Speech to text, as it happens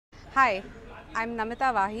Hi, I'm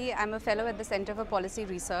Namita Wahi. I'm a fellow at the Center for Policy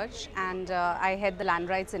Research, and I head the Land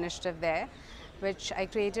Rights Initiative there, which I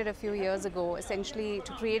created a few years ago, essentially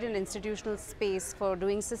to create an institutional space for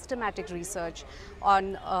doing systematic research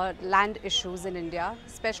on land issues in India,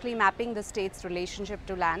 especially mapping the state's relationship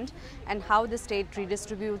to land and how the state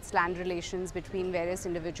redistributes land relations between various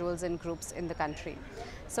individuals and groups in the country.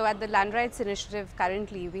 So at the Land Rights Initiative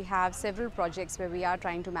currently, we have several projects where we are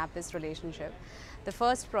trying to map this relationship. The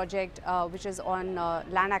first project, which is on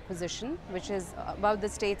land acquisition, which is about the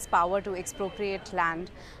state's power to expropriate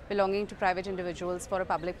land belonging to private individuals for a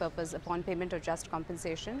public purpose upon payment of just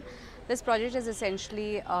compensation. This project is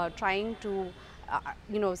essentially trying to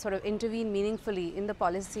sort of intervene meaningfully in the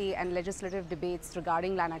policy and legislative debates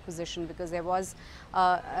regarding land acquisition, because there was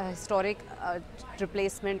a historic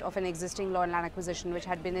replacement of an existing law on land acquisition which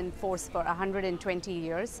had been in force for 120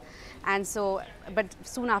 years. And so, but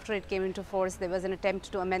soon after it came into force, there was an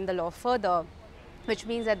attempt to amend the law further, which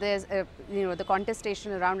means that there's the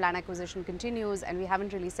contestation around land acquisition continues, and we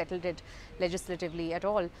haven't really settled it legislatively at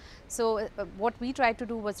all. So what we tried to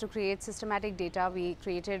do was to create systematic data. We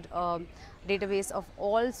created a database of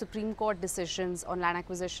all Supreme Court decisions on land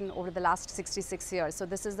acquisition over the last 66 years. So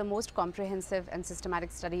this is the most comprehensive and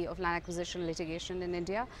systematic study of land acquisition litigation in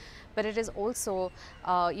India, but it is also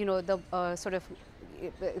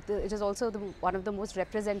it is also one of the most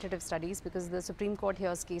representative studies, because the Supreme Court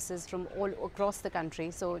hears cases from all across the country.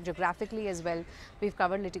 So geographically as well, we've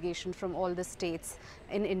covered litigation from all the states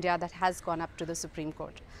in India that has gone up to the Supreme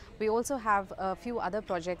Court. We also have a few other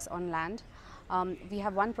projects on land. We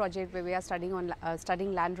have one project where we are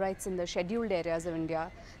studying land rights in the scheduled areas of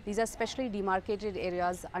India. These are specially demarcated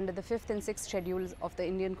areas under the 5th and 6th schedules of the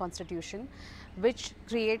Indian Constitution, which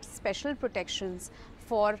create special protections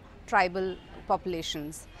for tribal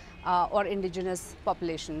populations or indigenous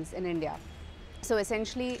populations in India. So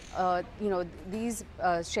essentially, these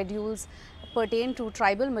schedules pertain to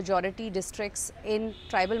tribal majority districts in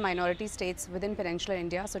tribal minority states within Peninsular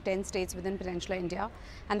India, so 10 states within Peninsular India.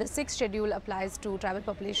 And the 6th schedule applies to tribal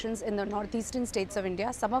populations in the northeastern states of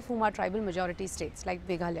India, some of whom are tribal majority states like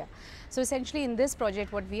Meghalaya. So essentially in this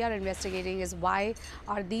project, what we are investigating is why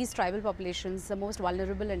are these tribal populations the most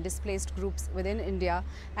vulnerable and displaced groups within India,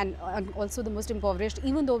 and also the most impoverished,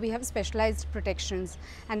 even though we have specialized protections.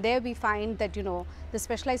 And there we find that, the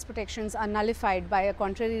specialized protections are nullified by a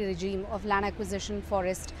contrary regime of land acquisition,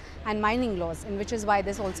 forest and mining laws, and which is why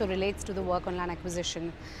this also relates to the work on land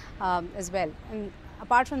acquisition as well. And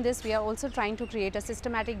apart from this, we are also trying to create a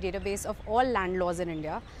systematic database of all land laws in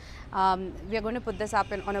India. We are going to put this up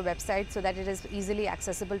on a website so that it is easily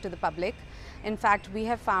accessible to the public. In fact, we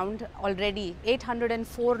have found already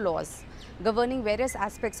 804 laws governing various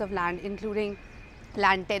aspects of land, including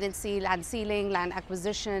land tenancy, land ceiling, land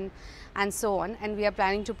acquisition, and so on. And we are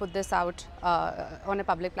planning to put this out on a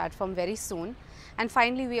public platform very soon. And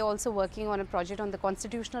finally, we are also working on a project on the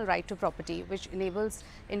constitutional right to property, which enables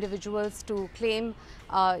individuals to claim,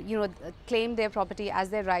 claim their property as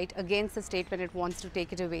their right against the state when it wants to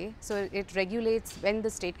take it away. So it regulates when the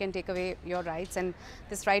state can take away your rights, and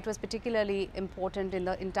this right was particularly important in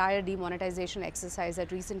the entire demonetization exercise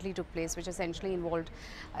that recently took place, which essentially involved,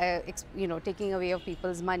 taking away of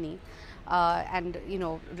people's money. And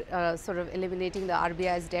sort of eliminating the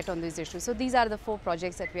RBI's debt on these issues. So these are the 4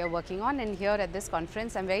 projects that we are working on, and here at this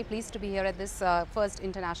conference, I'm very pleased to be here at this first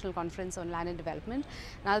international conference on land and development,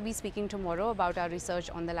 and I'll be speaking tomorrow about our research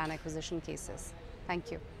on the land acquisition cases.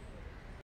 Thank you.